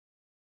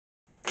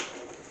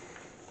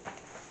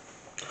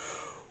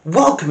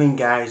Welcoming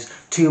guys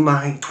to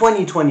my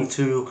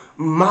 2022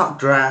 mock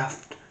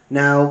draft.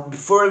 Now,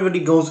 before everybody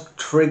goes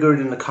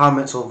triggered in the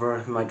comments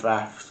over my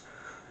drafts,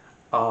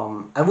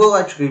 I will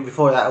actually,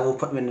 before that, I will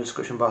put them in the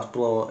description box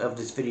below of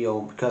this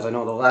video, because I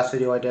know the last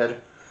video I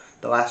did,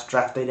 the last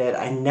draft I did,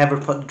 I never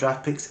put the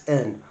draft picks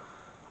in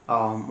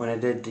when I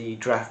did the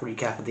draft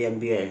recap of the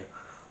NBA.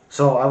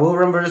 So I will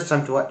remember this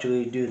time to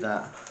actually do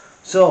that.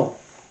 So,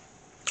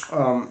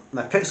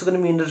 my picks are going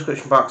to be in the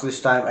description box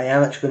this time. I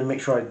am actually going to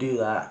make sure I do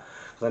that,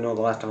 I know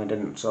the last time I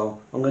didn't,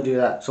 so I'm going to do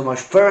that. So my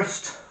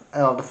first,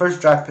 the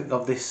first draft pick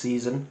of this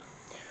season,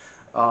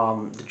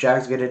 the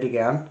Jags get it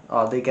again.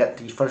 They get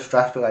the first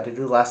draft pick I did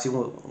last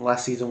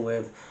season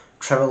with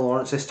Trevor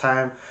Lawrence this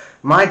time.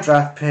 My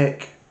draft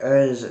pick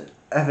is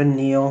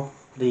Neal,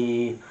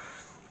 the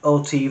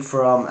OT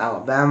from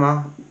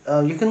Alabama.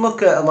 You can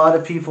look at a lot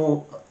of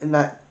people in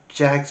that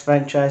Jags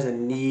franchise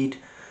and they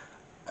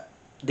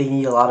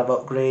need a lot of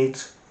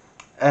upgrades,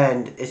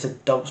 and it's a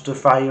dumpster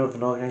fire of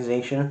an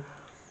organization.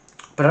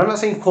 But I'm not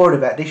saying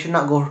quarterback. They should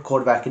not go for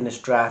quarterback in this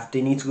draft.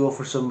 They need to go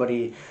for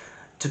somebody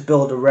to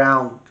build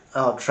around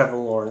Trevor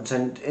Lawrence.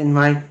 And in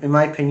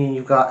my opinion,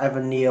 you've got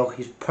Neal.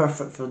 He's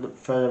perfect for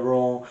the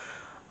role.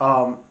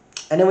 And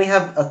then we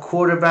have a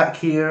quarterback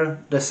here.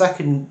 The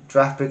second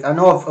draft pick. I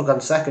know I've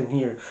gone second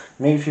here.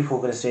 Maybe people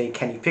are going to say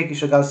Kenny Pickett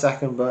should have gone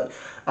second, but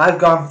I've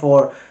gone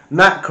for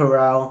Matt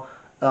Corral,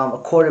 a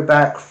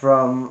quarterback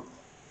for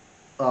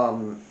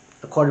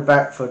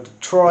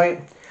Detroit.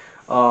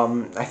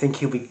 I think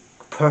he'll be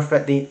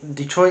perfect.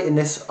 Detroit in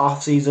this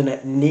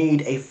offseason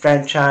need a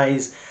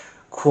franchise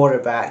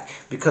quarterback,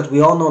 because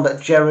we all know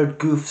that Jared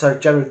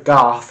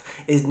Goff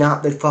is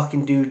not the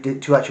fucking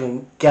dude to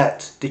actually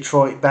get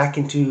Detroit back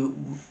into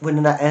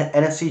winning that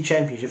NFC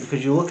Championship.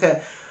 Because you look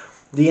at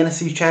the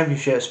NFC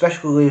Championship,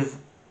 especially with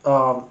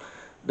the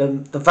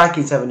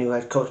Vikings have a new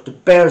head coach, the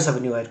Bears have a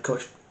new head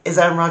coach. Is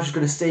Aaron Rodgers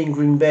going to stay in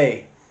Green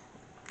Bay,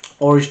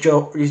 or is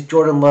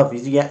Jordan Love? Are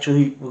we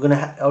actually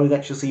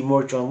see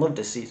more Jordan Love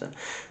this season?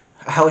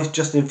 How is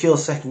Justin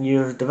Fields' second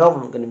year of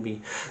development going to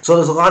be? So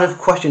there's a lot of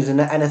questions in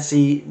the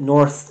NFC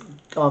North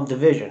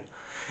division.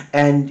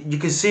 And you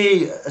can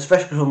see,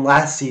 especially from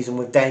last season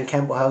with Dan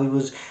Campbell, how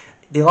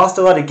they lost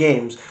a lot of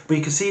games, but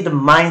you can see the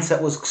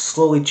mindset was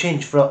slowly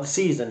changed throughout the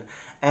season.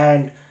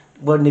 And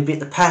when they beat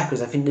the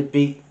Packers, I think they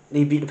beat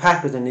the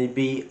Packers, and they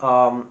beat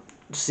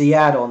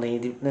Seattle,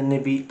 and then they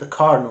beat the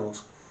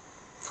Cardinals.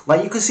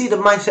 Like, you could see the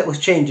mindset was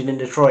changing in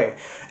Detroit.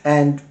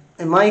 And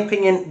in my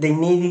opinion, they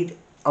need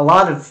a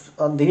lot of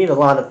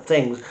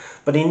things,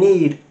 but they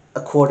need a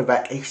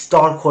quarterback, a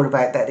star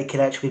quarterback that they can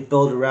actually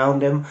build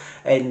around him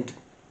and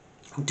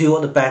do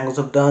what the Bengals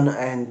have done,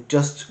 and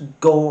just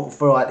go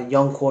for like a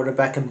young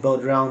quarterback and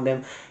build around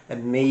him,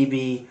 and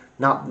maybe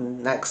not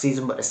next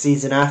season but the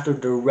season after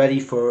they're ready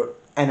for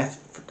winning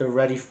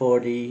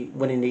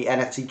the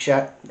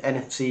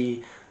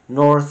NFC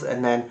North,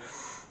 and then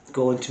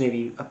go into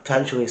maybe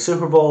potentially a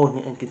Super Bowl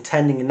and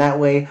contending in that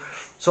way.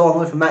 So I'm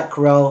going for Matt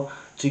Corral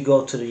to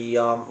go to the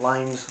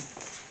Lions.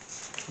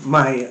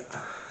 My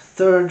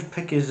third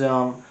pick is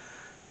Kayvon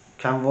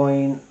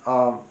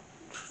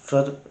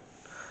Thilbodeax.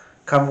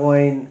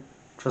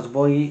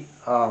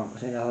 I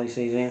think that's how you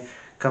say his name.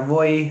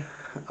 Kayvon.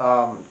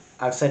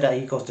 I've said that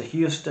he goes to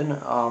Houston.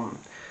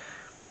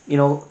 You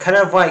know, kind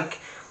of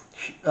like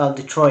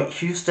Detroit.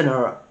 Houston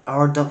are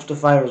a dumpster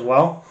fire as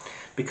well,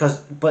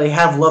 but they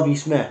have Lovie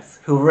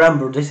Smith, who,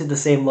 remember, this is the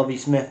same Lovie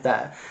Smith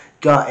that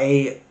got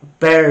a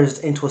Bears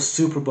into a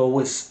Super Bowl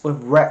with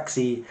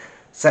Sexy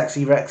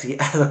Rexy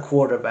as a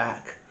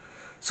quarterback.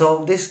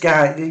 So this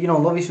guy, you know,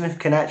 Lovie Smith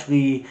can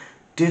actually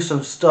do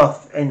some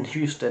stuff in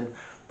Houston,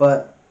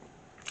 but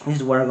this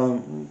is where I've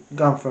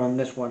gone for on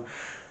this one.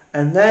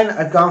 And then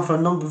I've gone for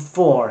number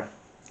 4,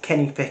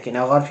 Kenny Pickett.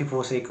 Now a lot of people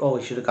will say, oh,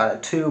 he should have got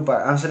it 2,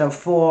 but I'm saying at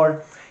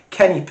 4,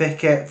 Kenny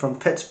Pickett from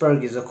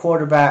Pittsburgh is a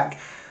quarterback.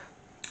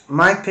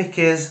 My pick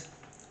is,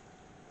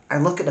 I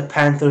look at the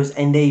Panthers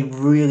and they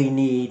really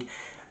need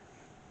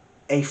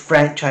a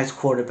franchise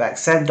quarterback.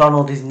 Sam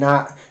Darnold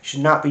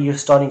should not be your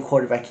starting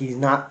quarterback. He's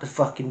not the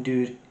fucking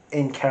dude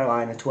in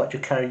Carolina to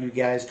actually carry you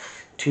guys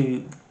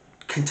to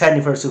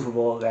contending for a Super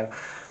Bowl again.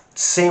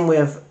 Same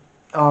with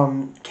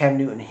Cam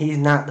Newton. He's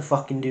not the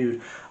fucking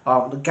dude.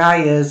 The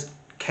guy is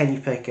Kenny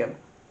Pickett.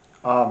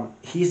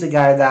 He's the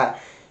guy that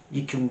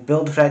you can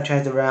build the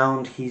franchise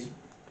around. He's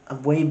a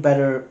way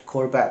better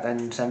quarterback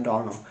than Sam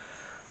Darnold.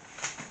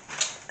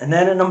 And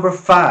then at number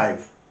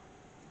 5,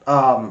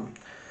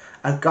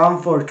 I've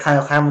gone for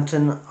Kyle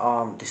Hamilton,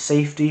 the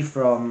safety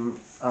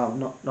from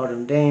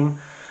Notre Dame.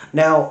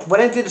 Now,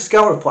 when I did the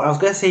scout report, I was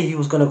going to say he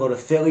was going to go to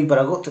Philly, but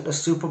I looked at the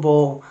Super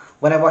Bowl.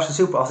 When I watched the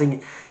Super Bowl, I was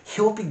thinking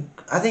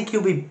I think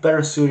he'll be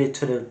better suited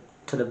to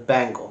the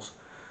Bengals.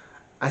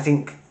 I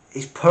think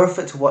he's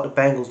perfect to what the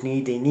Bengals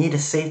need. They need a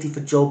safety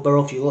for Joe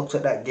Burrow. If you looked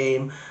at that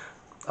game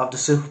of the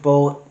Super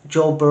Bowl,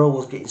 Joe Burrow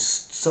was getting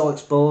so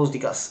exposed. He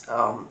got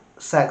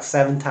sacked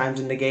 7 times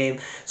in the game.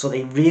 So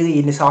they really,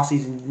 in this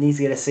offseason, need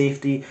to get a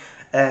safety.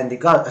 And they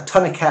got a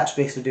ton of cap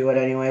space to do it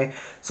anyway.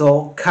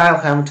 So Kyle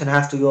Hamilton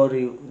has to go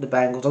to the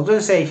Bengals. I was going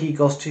to say he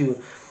goes to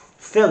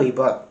Philly,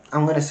 but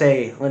I'm going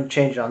to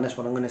change it on this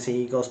one. I'm going to say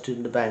he goes to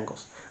the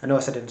Bengals. I know I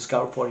said in the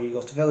scout report he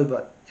goes to Philly,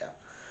 but yeah.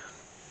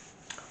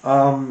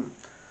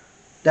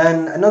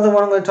 Then another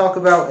one I'm going to talk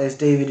about is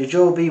David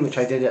Ojabo, which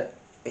I did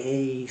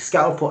a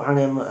scout report on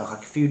him like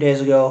a few days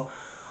ago.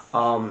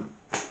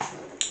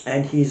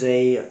 And he's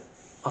a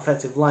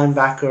offensive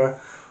linebacker.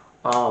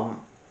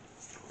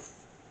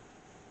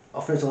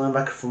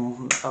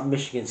 From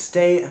Michigan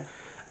State.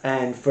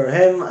 And for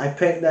him, I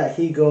picked that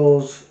he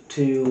goes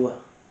to...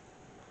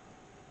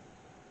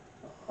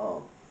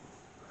 what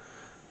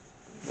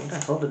the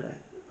hell did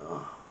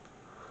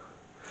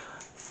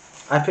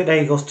I picked that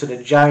he goes to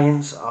the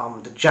Giants.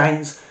 The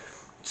Giants,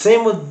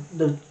 same with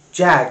the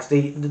Jags.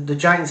 The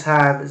Giants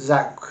have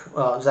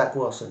Zach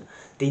Wilson.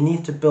 They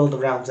need to build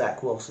around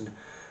Zach Wilson.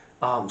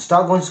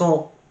 Start going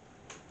so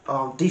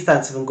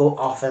defensive and go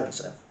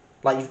offensive.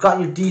 Like, you've got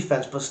your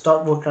defense, but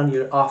start working on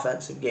your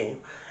offensive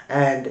game.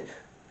 And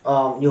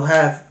you'll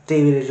have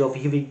David Ojabo.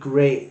 He'll be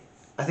great.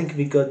 I think he'll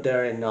be good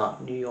there in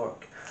New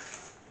York.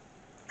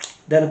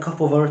 Then a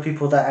couple of other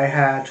people that I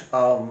had,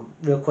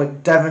 real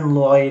quick. Devin,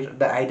 Llyod,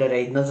 that I did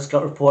another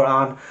scout report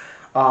on.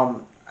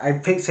 I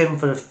picked him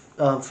for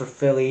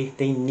Philly.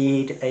 They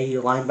need a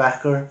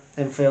linebacker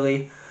in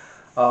Philly.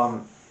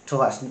 So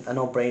that's a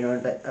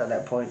no-brainer at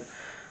that point.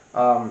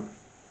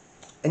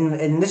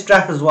 In this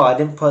draft as well, I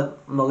didn't put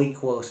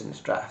Malik Willis in this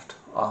draft.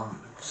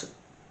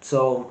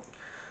 So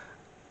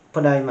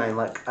put that in mind.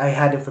 Like, I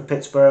had him for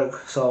Pittsburgh,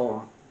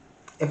 so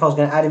if I was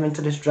going to add him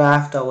into this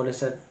draft, I would have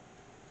said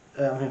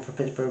him for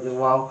Pittsburgh as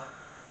well.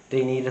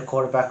 They need a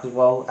quarterback as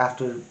well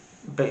after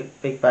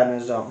Big Ben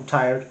is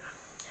retired.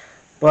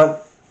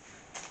 But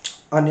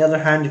on the other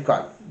hand, you've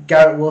got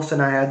Garrett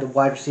Wilson. I had the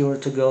wide receiver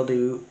to go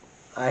to.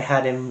 I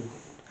had him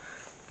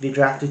be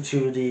drafted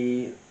to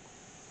the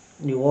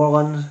New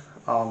Orleans.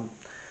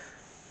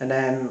 And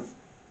then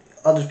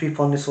other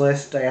people on this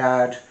list, I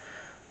had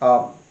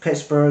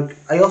Pittsburgh.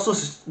 I also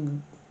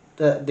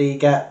they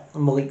get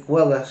Malik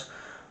Willis,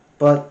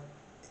 but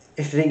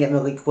if they didn't get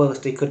Malik Willis,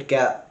 they could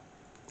get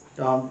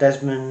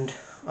Desmond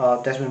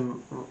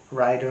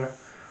Ryder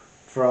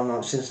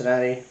from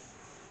Cincinnati,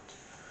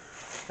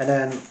 and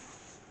then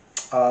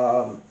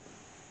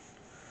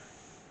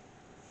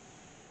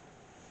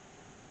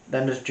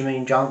there's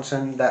Jermain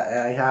Johnson that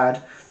I had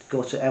to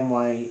go to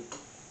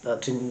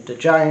to the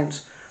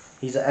Giants.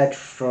 He's an edge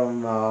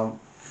from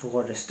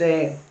Florida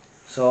State.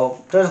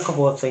 So there's a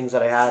couple of things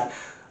that I had.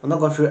 I'm not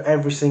going through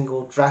every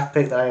single draft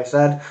pick that I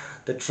said.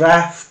 The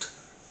draft,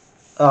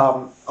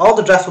 all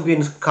the drafts will be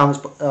in the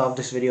comments of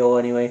this video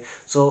anyway.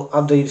 So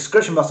on the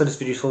description box of this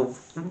video. So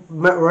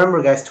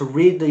remember, guys, to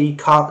read the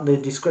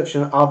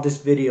description of this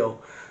video.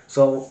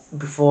 So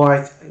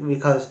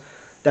because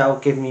that will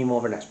give me more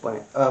of an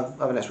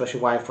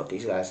explanation why I put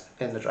these guys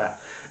in the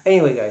draft.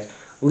 Anyway, guys,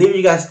 leave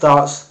your guys'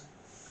 thoughts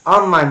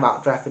on my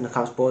mock draft in the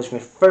comments below. It's my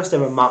first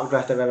ever mock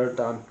draft I've ever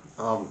done.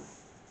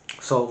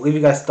 So leave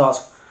your guys'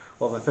 thoughts.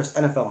 Well, my first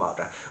NFL mock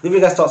draft. Leave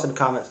your guys' thoughts in the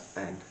comments,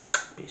 and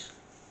peace.